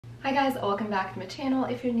Hi guys, welcome back to my channel.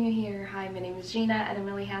 If you're new here, hi, my name is Gina and I'm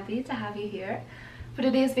really happy to have you here. For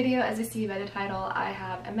today's video, as you see by the title, I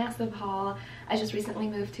have a massive haul. I just recently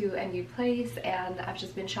moved to a new place and I've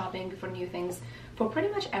just been shopping for new things for pretty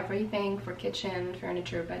much everything, for kitchen,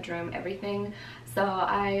 furniture, bedroom, everything. So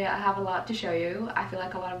I have a lot to show you. I feel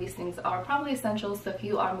like a lot of these things are probably essentials, so if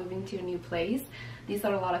you are moving to a new place, these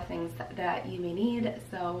are a lot of things that you may need.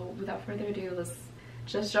 So without further ado, let's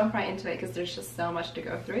just jump right into it because there's just so much to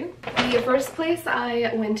go through. The first place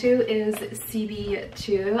I went to is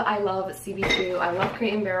CB2. I love CB2. I love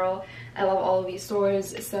Crate and Barrel. I love all of these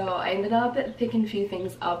stores. So I ended up picking a few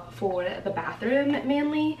things up for the bathroom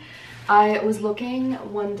mainly. I was looking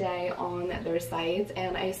one day on their site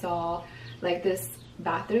and I saw like this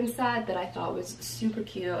bathroom set that I thought was super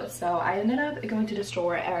cute, so I ended up going to the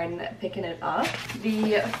store and picking it up.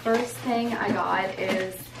 The first thing I got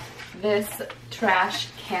is this trash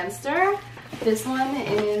canister. This one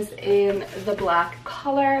is in the black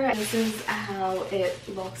color. This is how it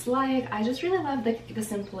looks like. I just really love the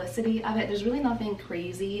simplicity of it. There's really nothing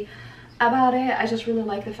crazy about it. I just really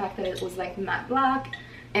like the fact that it was like matte black,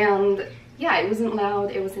 and yeah, it wasn't loud,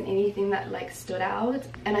 it wasn't anything that like stood out,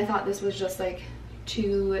 and I thought this was just like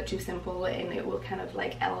too simple and it will kind of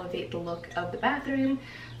like elevate the look of the bathroom,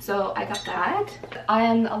 so I got that.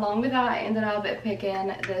 And along with that I ended up picking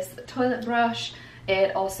this toilet brush.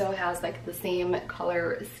 It also has like the same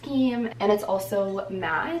color scheme and it's also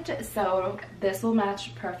matte, so this will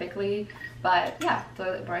match perfectly. But yeah,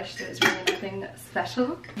 toilet brush, there's really nothing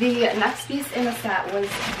special. The next piece in the set was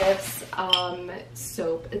this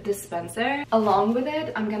soap dispenser. Along with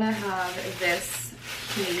it, I'm gonna have this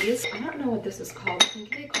piece. I don't know what this is called. I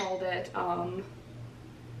think they called it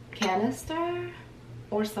canister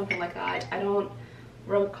or something like that. I don't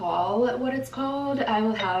recall what it's called. I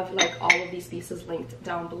will have like all of these pieces linked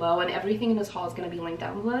down below, and everything in this haul is going to be linked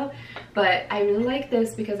down below. But I really like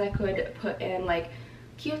this because I could put in like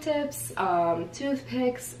Q-tips,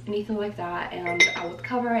 toothpicks, anything like that, and I would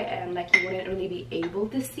cover it and like you wouldn't really be able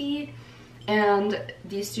to see. And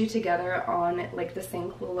these two together on like the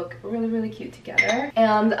sink will look really cute together.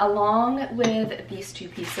 And along with these two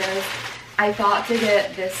pieces, I thought to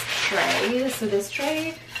get this tray. So this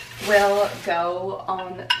tray will go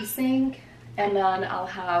on the sink, and then I'll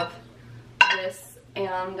have this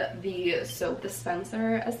and the soap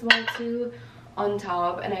dispenser as well too on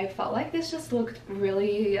top. And I felt like this just looked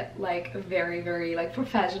really like very like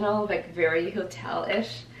professional, like very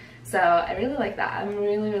hotel-ish. So I really like that. I'm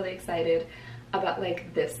really excited about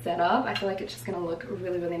like this setup. I feel like it's just gonna look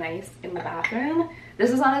really nice in the bathroom.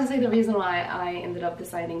 This is honestly the reason why I ended up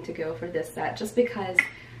deciding to go for this set, just because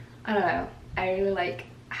I don't know, I really like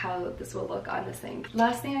how this will look on the sink.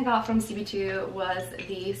 Last thing I got from CB2 was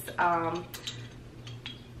these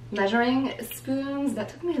measuring spoons. That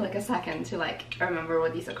took me like a second to like remember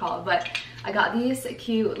what these are called, but I got these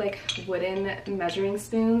cute like wooden measuring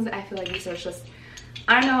spoons. I feel like these are just,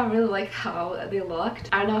 I don't know, I really like how they looked.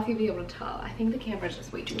 I don't know if you'll be able to tell. I think the camera is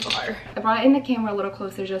just way too far. I brought in the camera a little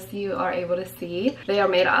closer just so you are able to see. They are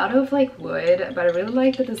made out of like wood, but I really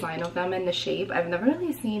like the design of them and the shape. I've never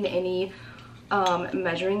really seen any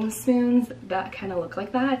measuring spoons that kind of look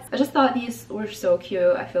like that. I just thought these were so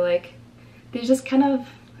cute. I feel like they just kind of,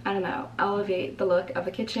 I don't know, elevate the look of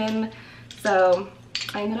the kitchen. So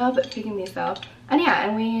I ended up picking these up. And yeah,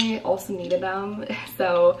 and we also needed them.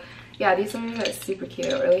 So yeah, these are super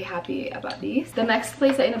cute. Really happy about these. The next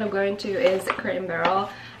place I ended up going to is Crate and Barrel,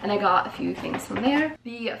 and I got a few things from there.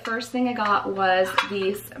 The first thing I got was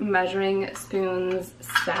these measuring spoons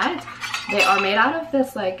set. They are made out of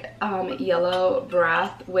this like yellow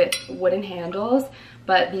brass with wooden handles,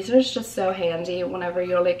 but these are just so handy whenever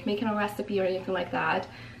you're like making a recipe or anything like that.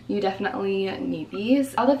 You definitely need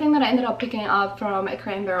these. Other thing that I ended up picking up from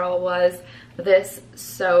Crate and Barrel was this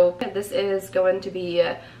soap. This is going to be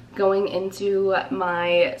going into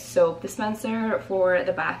my soap dispenser for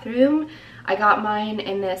the bathroom. I got mine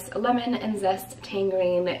in this lemon and zest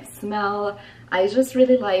tangerine smell. I just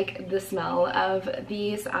really like the smell of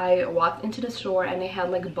these. I walked into the store and they had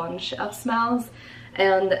like a bunch of smells,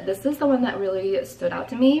 and this is the one that really stood out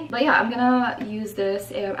to me. But yeah, I'm gonna use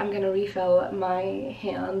this and I'm gonna refill my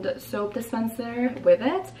hand soap dispenser with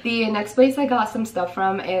it. The next place I got some stuff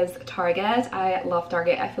from is Target. I love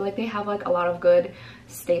Target. I feel like they have like a lot of good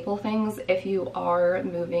staple things if you are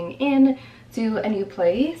moving in to a new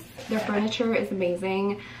place. Their furniture is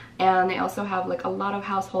amazing, and they also have like a lot of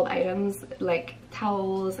household items like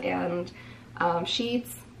towels and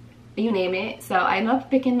sheets, you name it. So I ended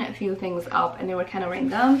up picking a few things up and they were kind of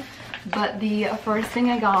random, but the first thing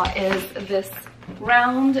I got is this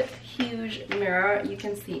round huge mirror. You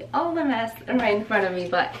can see all the mess right in front of me,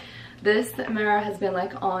 but this mirror has been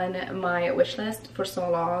like on my wish list for so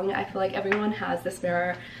long. I feel like everyone has this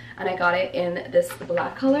mirror, and I got it in this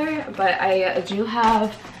black color, but I do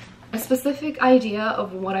have a specific idea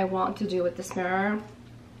of what I want to do with this mirror.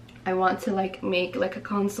 I want to like make like a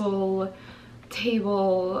console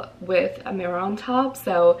table with a mirror on top,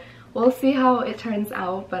 so we'll see how it turns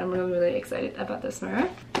out, but I'm really excited about this mirror.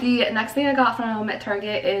 The next thing I got from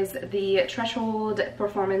Target is the Threshold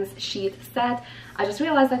Performance Sheet Set. I just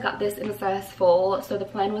realized I got this in a size full, so the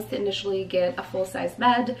plan was to initially get a full-size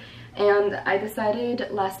bed, and I decided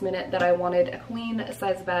last minute that I wanted a queen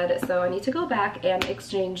size bed, so I need to go back and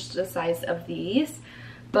exchange the size of these.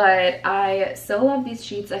 But I so love these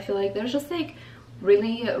sheets. I feel like they're just like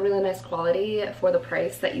really nice quality for the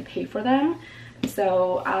price that you pay for them.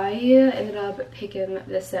 So I ended up picking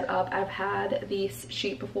this set up. I've had these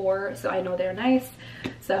sheet before, so I know they're nice.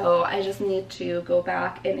 So I just need to go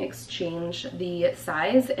back and exchange the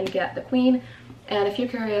size and get the queen. And if you're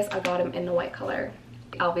curious, I got them in the white color,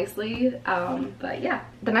 obviously. But yeah,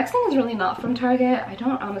 the next thing is really not from Target. I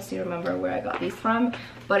don't honestly remember where I got these from,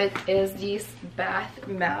 but it is these bath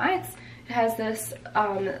mats. It has this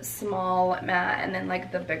small mat and then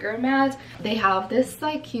like the bigger mat. They have this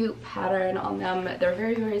like cute pattern on them. They're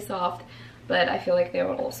very soft, but I feel like they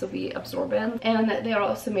will also be absorbent, and they are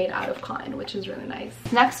also made out of cotton, which is really nice.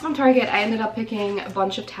 Next from Target, I ended up picking a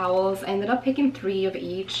bunch of towels. I ended up picking 3 of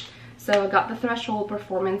each. So I got the Threshold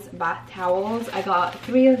Performance bath towels. I got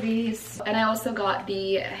 3 of these, and I also got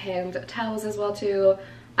the hand towels as well too.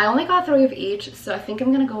 I only got 3 of each, so I think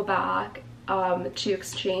I'm gonna go back to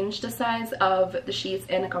exchange the size of the sheets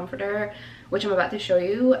and a comforter, which I'm about to show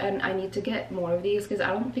you, and I need to get more of these because I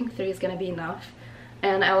don't think 3 is gonna be enough.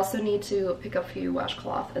 And I also need to pick up a few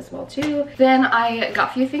washcloth as well too. Then I got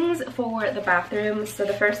a few things for the bathroom. So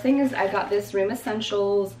the first thing is I got this Room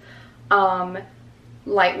Essentials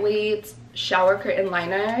lightweight shower curtain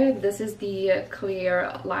liner. This is the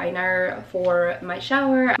clear liner for my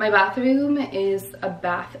shower. My bathroom is a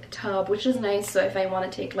bathtub, which is nice, so if I want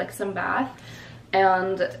to take like some bath,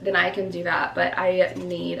 and then I can do that, but I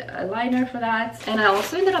need a liner for that. And I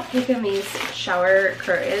also ended up picking these shower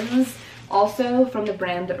curtains, also from the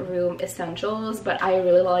brand Room Essentials, but I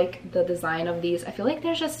really like the design of these. I feel like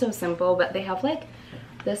they're just so simple, but they have like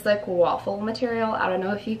this like waffle material. I don't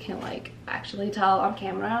know if you can like actually tell on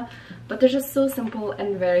camera, but they're just so simple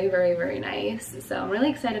and very nice. So I'm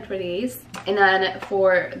really excited for these. And then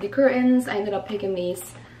for the curtains, I ended up picking these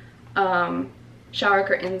shower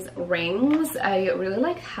curtains rings. I really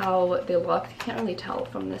like how they look. You can't really tell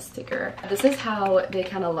from this sticker. This is how they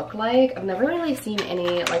kind of look like. I've never really seen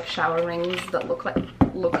any like shower rings that look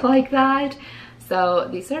like that. So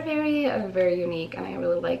these are very unique, and I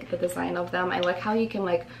really like the design of them. I like how you can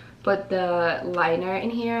like put the liner in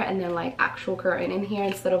here and then like actual curtain in here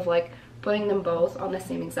instead of like putting them both on the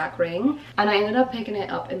same exact ring. And I ended up picking it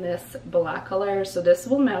up in this black color, so this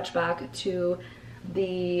will match back to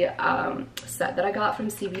the set that I got from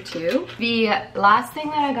CB2. The last thing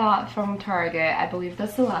that I got from Target, I believe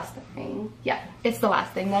that's the last thing. Yeah, it's the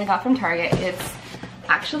last thing that I got from Target. It's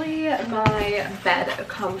actually my bed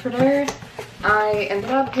comforter. I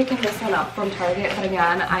ended up picking this one up from Target, but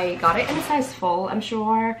again, I got it in a size full, I'm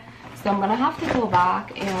sure. So I'm gonna have to go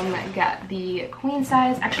back and get the queen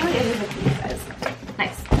size. Actually, it is a queen size.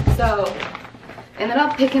 Nice. So ended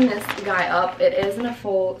up picking this guy up. It is in a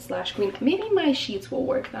full / queen. Maybe my sheets will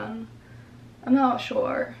work then. I'm not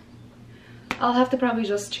sure. I'll have to probably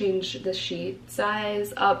just change the sheet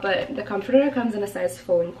size up, but the comforter comes in a size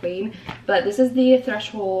full and queen. But this is the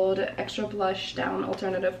Threshold Extra Plush Down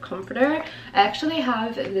Alternative Comforter. I actually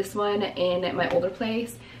have this one in my older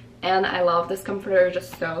place, and I love this comforter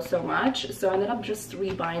just so much. So I ended up just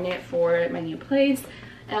rebuying it for my new place,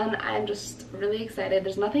 and I'm just really excited.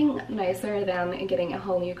 There's nothing nicer than getting a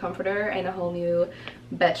whole new comforter and a whole new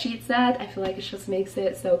bed sheet set. I feel like it just makes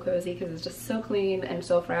it so cozy because it's just so clean and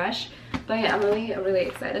so fresh. But yeah, I'm really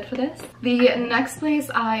excited for this. The next place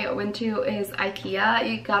I went to is IKEA.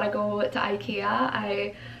 You gotta go to IKEA.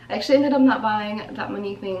 I actually ended up not buying that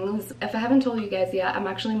many things. If I haven't told you guys yet, I'm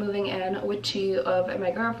actually moving in with 2 of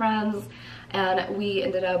my girlfriends, and we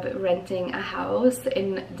ended up renting a house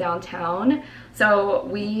in downtown. So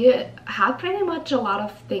we had pretty much a lot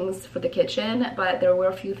of things for the kitchen, but there were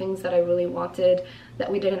a few things that I really wanted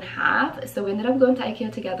that we didn't have. So we ended up going to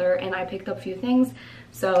IKEA together, and I picked up a few things.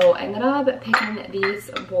 So I ended up picking these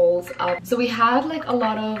bowls up. So we had like a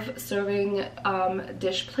lot of serving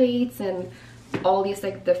dish plates and all these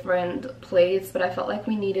like different plates, but I felt like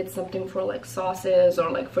we needed something for like sauces or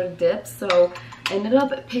like for dips, so I ended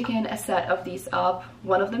up picking a set of these up.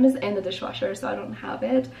 One of them is in the dishwasher, so I don't have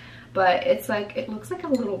it, but it's like, it looks like a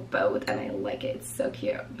little boat and I like it. It's so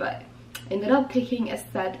cute. But ended up picking a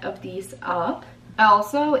set of these up. I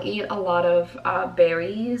also eat a lot of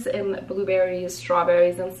berries and blueberries,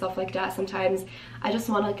 strawberries and stuff like that. Sometimes I just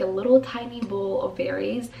want like a little tiny bowl of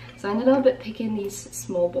berries, so I ended up picking these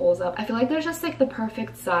small bowls up. I feel like they're just like the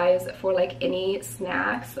perfect size for like any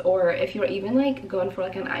snacks, or if you're even like going for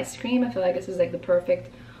like an ice cream, I feel like this is like the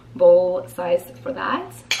perfect bowl size for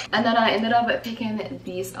that. And then I ended up picking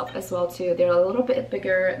these up as well too. They're a little bit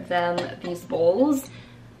bigger than these bowls,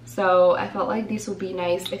 so I felt like these would be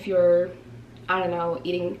nice if you're, I don't know,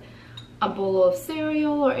 eating a bowl of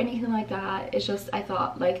cereal or anything like that. It's just, I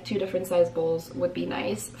thought like 2 different size bowls would be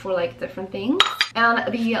nice for like different things.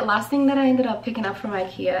 And the last thing that I ended up picking up from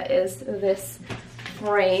IKEA is this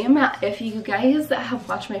frame. If you guys have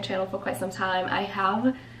watched my channel for quite some time,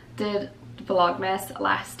 I did Vlogmas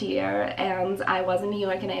last year and I was in New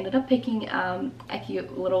York and I ended up picking a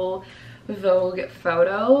cute little Vogue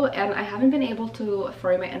photo, and I haven't been able to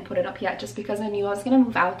frame it and put it up yet just because I knew I was gonna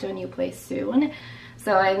move out to a new place soon.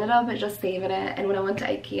 So I ended up just saving it, and when I went to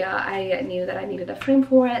IKEA I knew that I needed a frame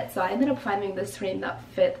for it, so I ended up finding this frame that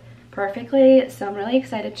fit perfectly. So I'm really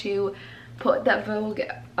excited to put that Vogue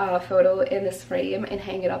photo in this frame and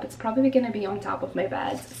hang it up. It's probably gonna be on top of my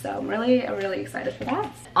bed, so I'm really excited for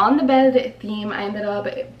that. On the bed theme, I ended up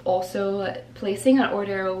also placing an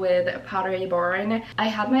order with Pottery Barn. I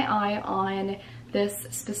had my eye on this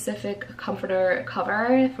specific comforter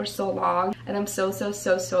cover for so long, and I'm so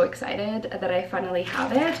excited that I finally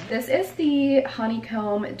have it. This is the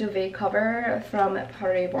honeycomb duvet cover from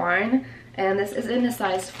Pottery Barn, and this is in a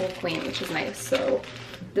size full queen, which is nice. So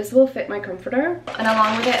this will fit my comforter, and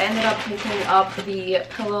along with it I ended up picking up the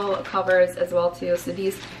pillow covers as well too. So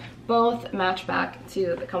these both match back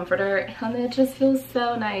to the comforter and it just feels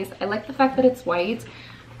so nice. I like the fact that it's white,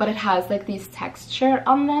 but it has like these texture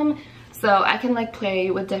on them, so I can like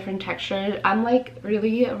play with different textures. I'm like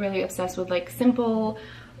really obsessed with like simple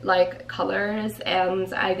like colors,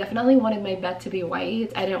 and I definitely wanted my bed to be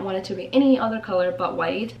white. I didn't want it to be any other color but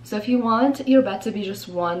white. So if you want your bed to be just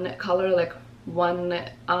one color, like one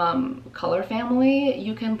color family,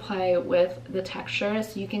 you can play with the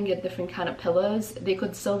textures. You can get different kind of pillows. They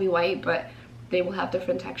could still be white, but they will have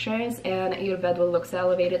different textures and your bed will look so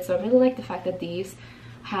elevated. So I really like the fact that these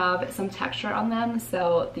have some texture on them,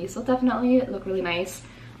 so these will definitely look really nice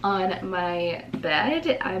on my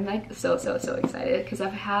bed. I'm like so excited because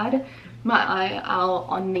I've had my eye out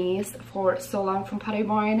on these for so long from Pottery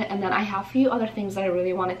Barn, and then I have a few other things that I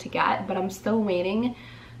really wanted to get, but I'm still waiting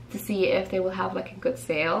to see if they will have like a good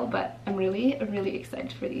sale, but I'm really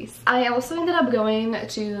excited for these. I also ended up going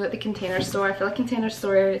to the Container Store. I feel like Container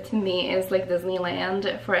Store to me is like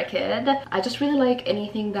Disneyland for a kid. I just really like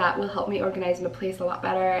anything that will help me organize my place a lot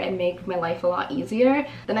better and make my life a lot easier.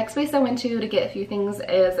 The next place I went to get a few things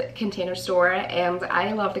is Container Store, and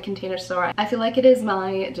I love the Container Store. I feel like it is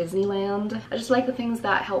my Disneyland. I just like the things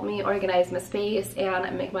that help me organize my space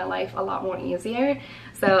and make my life a lot more easier.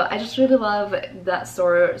 So I just really love that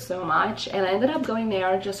store so much, and I ended up going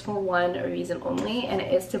there just for one reason only, and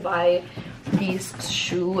it is to buy these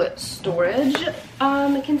shoe storage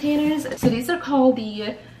containers. So these are called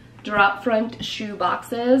the drop front shoe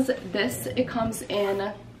boxes. It comes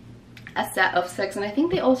in a set of 6, and I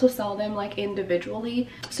think they also sell them like individually.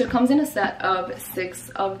 So it comes in a set of 6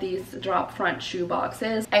 of these drop front shoe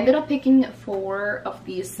boxes. I ended up picking 4 of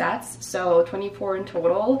these sets, so 24 in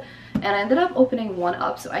total, and I ended up opening one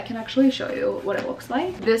up so I can actually show you what it looks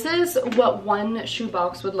like. This is what one shoe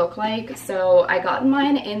box would look like. So I got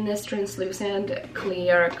mine in this translucent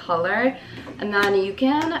clear color, and then you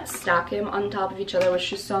can stack them on top of each other,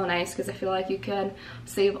 which is so nice because I feel like you can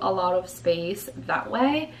save a lot of space that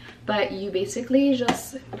way. But you basically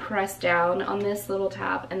just press down on this little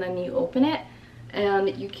tab and then you open it,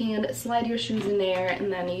 and you can slide your shoes in there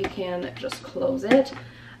and then you can just close it.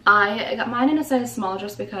 I got mine in a size small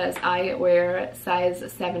just because I wear size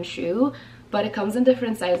 7 shoe, but it comes in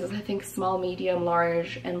different sizes. I think small, medium,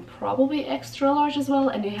 large, and probably extra large as well,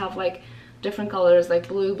 and you have like different colors like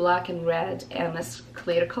blue, black, and red, and this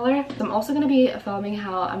clear color. So I'm also going to be filming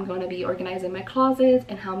how I'm going to be organizing my closet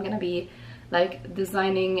and how I'm going to be like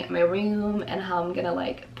designing my room and how I'm gonna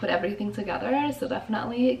like put everything together, so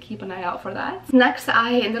definitely keep an eye out for that. Next,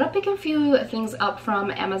 I ended up picking a few things up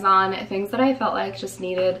from Amazon, things that I felt like just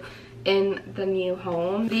needed in the new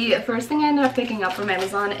home. The first thing I ended up picking up from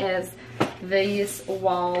Amazon is these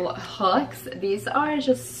wall hooks. These are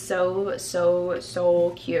just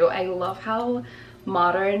so cute. I love how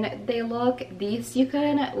modern they look. These, you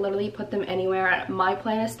can literally put them anywhere. My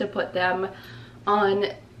plan is to put them on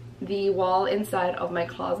the wall inside of my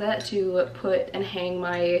closet to put and hang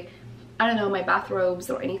my, I don't know, my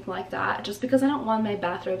bathrobes or anything like that, just because I don't want my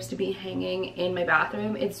bathrobes to be hanging in my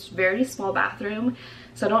bathroom. It's a very small bathroom,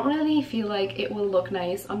 so I don't really feel like it will look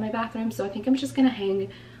nice on my bathroom. So I think I'm just gonna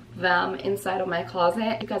hang them inside of my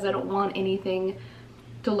closet because I don't want anything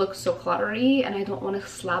to look so cluttery, and I don't want to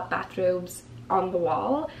slap bathrobes on the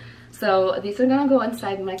wall. So these are gonna go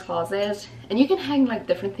inside my closet, and you can hang like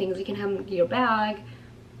different things. You can hang your bag,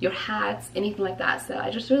 your hats, anything like that. So I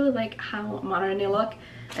just really like how modern they look.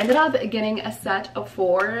 I ended up getting a set of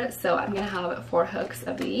 4, so I'm gonna have 4 hooks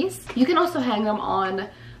of these. You can also hang them on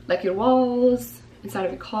like your walls, inside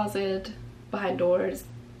of your closet, behind doors,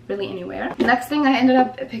 really anywhere. Next thing I ended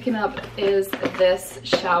up picking up is this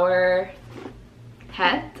shower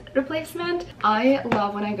head replacement. I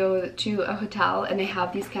love when I go to a hotel and they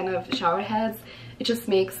have these kind of shower heads. It just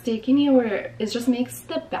makes it just makes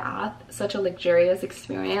the bath such a luxurious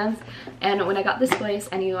experience. And when I got this place,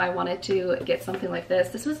 I knew I wanted to get something like this.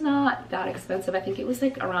 This was not that expensive. I think it was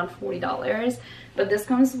like around $40, but this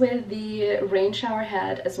comes with the rain shower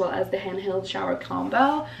head as well as the handheld shower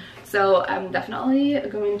combo. So I'm definitely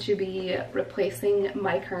going to be replacing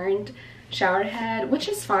my current shower head, which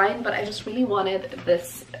is fine, but I just really wanted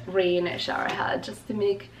this rain shower head just to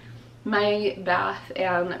make my bath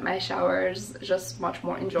and my showers just much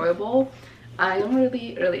more enjoyable. I am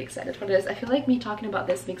really excited for this. I feel like me talking about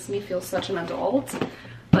this makes me feel such an adult,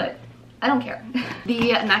 but I don't care.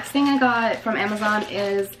 The next thing I got from Amazon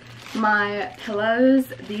is my pillows.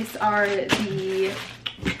 These are the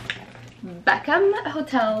Beckham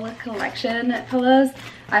Hotel Collection pillows.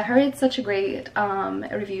 I've heard such a great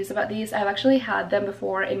reviews about these. I've actually had them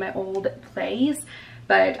before in my old place,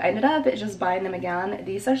 but I ended up just buying them again.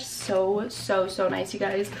 These are so nice, you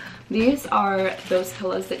guys. These are those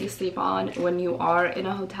pillows that you sleep on when you are in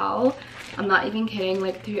a hotel. I'm not even kidding,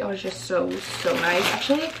 like they are just so nice.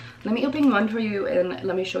 Actually, let me open one for you and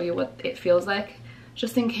let me show you what it feels like,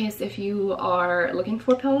 just in case if you are looking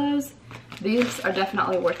for pillows. These are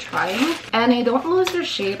definitely worth trying, and they don't lose their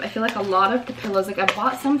shape. I feel like a lot of the pillows, like I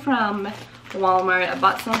bought some from Walmart, I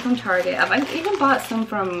bought some from Target, I've even bought some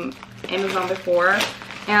from Amazon before,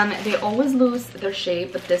 and they always lose their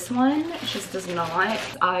shape, but this one just does not.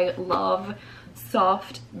 I love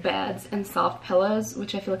soft beds and soft pillows,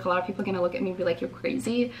 which I feel like a lot of people are gonna look at me and be like, you're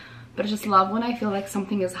crazy, but I just love when I feel like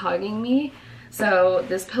something is hugging me. So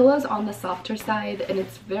this pillow is on the softer side and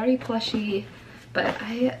it's very plushy, but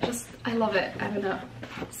I love it. I don't know.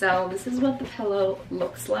 So this is what the pillow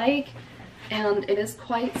looks like, and it is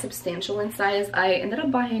quite substantial in size. I ended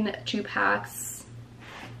up buying 2 packs,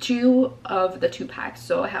 2 of the 2 packs,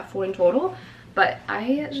 so I have 4 in total, but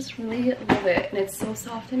I just really love it, and it's so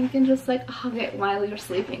soft and you can just like hug it while you're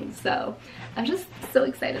sleeping. So I'm just so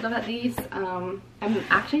excited about these. I'm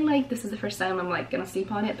acting like this is the first time I'm like gonna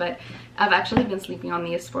sleep on it, but I've actually been sleeping on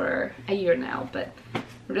these for a year now, but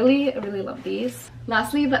really love these.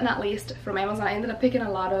 Lastly but not least, from Amazon, I ended up picking a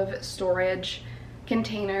lot of storage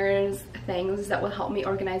containers, things that will help me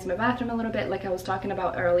organize my bathroom a little bit, like I was talking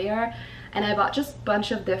about earlier. And I bought just a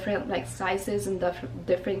bunch of different like sizes and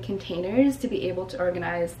different containers to be able to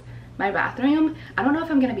organize my bathroom. I don't know if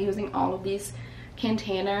I'm gonna be using all of these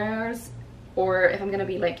containers or if I'm gonna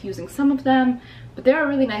be like using some of them, but they're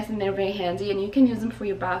really nice and they're very handy, and you can use them for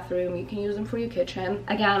your bathroom, you can use them for your kitchen.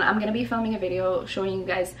 Again, I'm gonna be filming a video showing you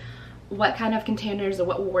guys what kind of containers or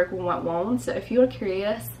what will work and what won't. So if you're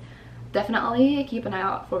curious, definitely keep an eye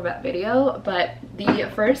out for that video. But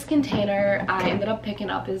the first container I ended up picking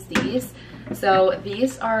up is these. So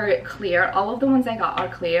these are clear. All of the ones I got are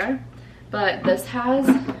clear, but this has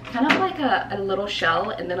kind of like a little shell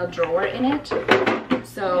and then a drawer in it.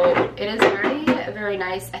 So it is very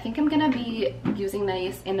nice. I think I'm gonna be using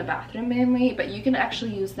these in the bathroom mainly, but you can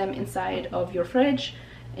actually use them inside of your fridge,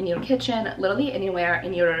 in your kitchen, literally anywhere,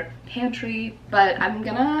 in your pantry. But I'm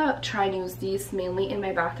gonna try and use these mainly in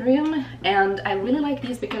my bathroom, and I really like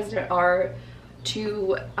these because they are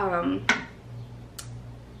too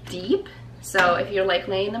deep. So if you're like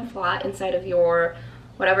laying them flat inside of your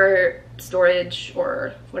whatever storage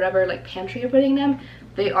or whatever like pantry you're putting them,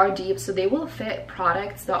 they are deep, so they will fit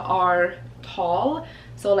products that are tall.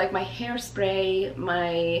 So like my hairspray,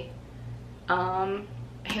 my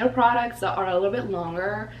hair products that are a little bit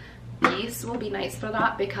longer, these will be nice for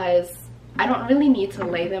that because I don't really need to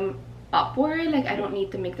lay them upward. Like I don't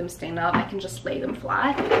need to make them stand up, I can just lay them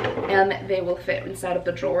flat and they will fit inside of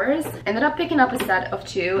the drawers. Ended up picking up a set of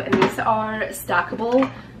 2, and these are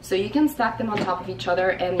stackable, so you can stack them on top of each other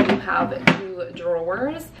and you have 2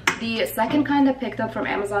 drawers. The second kind I picked up from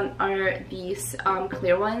Amazon are these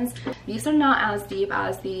clear ones. These are not as deep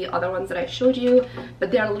as the other ones that I showed you,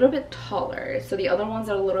 but they're a little bit taller. So the other ones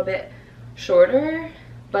are a little bit shorter,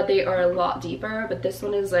 but they are a lot deeper. But this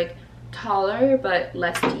one is like taller but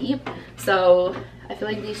less deep, so I feel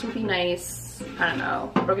like these would be nice, I don't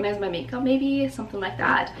know, organize my makeup maybe, something like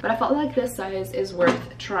that. But I felt like this size is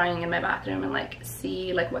worth trying in my bathroom and like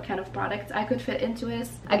see like what kind of products I could fit into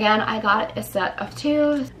this. Again, I got a set of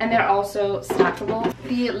 2 and they're also stackable.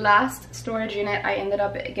 The last storage unit I ended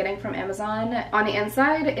up getting from Amazon. On the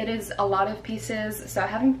inside it is a lot of pieces, so I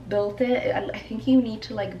haven't built it. I think you need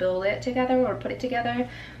to like build it together or put it together,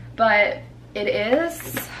 but it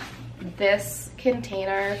is this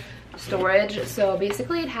container storage. So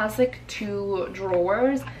basically it has like 2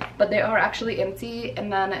 drawers, but they are actually empty,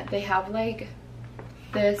 and then they have like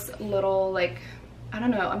this little, like, I don't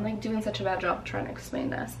know, I'm like doing such a bad job trying to explain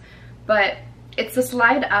this, but it's a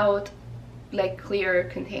slide out like clear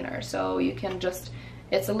container, so you can just,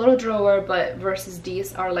 it's a little drawer, but versus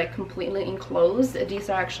these are like completely enclosed. These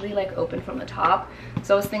are actually like open from the top.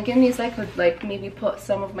 So I was thinking these I could like maybe put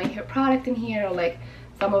some of my hair product in here, or like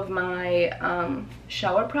some of my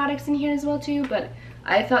shower products in here as well too. But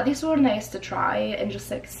I thought these were nice to try and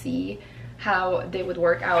just like see how they would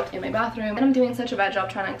work out in my bathroom. And I'm doing such a bad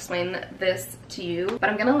job trying to explain this to you, but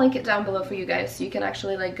I'm gonna link it down below for you guys so you can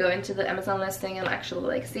actually like go into the Amazon listing and actually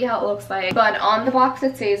like see how it looks like. But on the box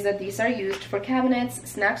it says that these are used for cabinets,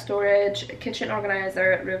 snack storage, kitchen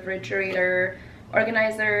organizer, refrigerator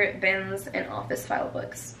organizer, bins, and office file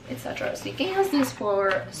books, etc. So you can use these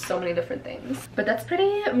for so many different things. But that's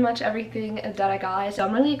pretty much everything that I got. So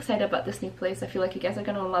I'm really excited about this new place. I feel like you guys are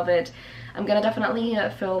gonna love it. I'm gonna definitely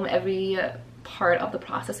film every part of the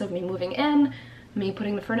process of me moving in, me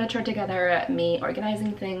putting the furniture together, me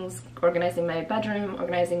organizing things, organizing my bedroom,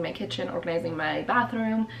 organizing my kitchen, organizing my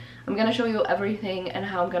bathroom. I'm gonna show you everything and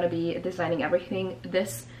how I'm gonna be designing everything.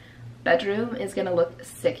 This bedroom is gonna look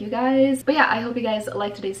sick, you guys. But yeah, I hope you guys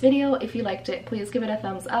liked today's video. If you liked it, please give it a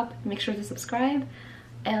thumbs up, make sure to subscribe,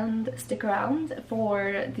 and stick around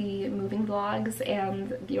for the moving vlogs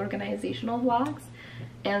and the organizational vlogs,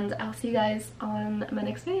 and I'll see you guys on my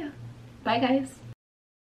next video. Bye guys.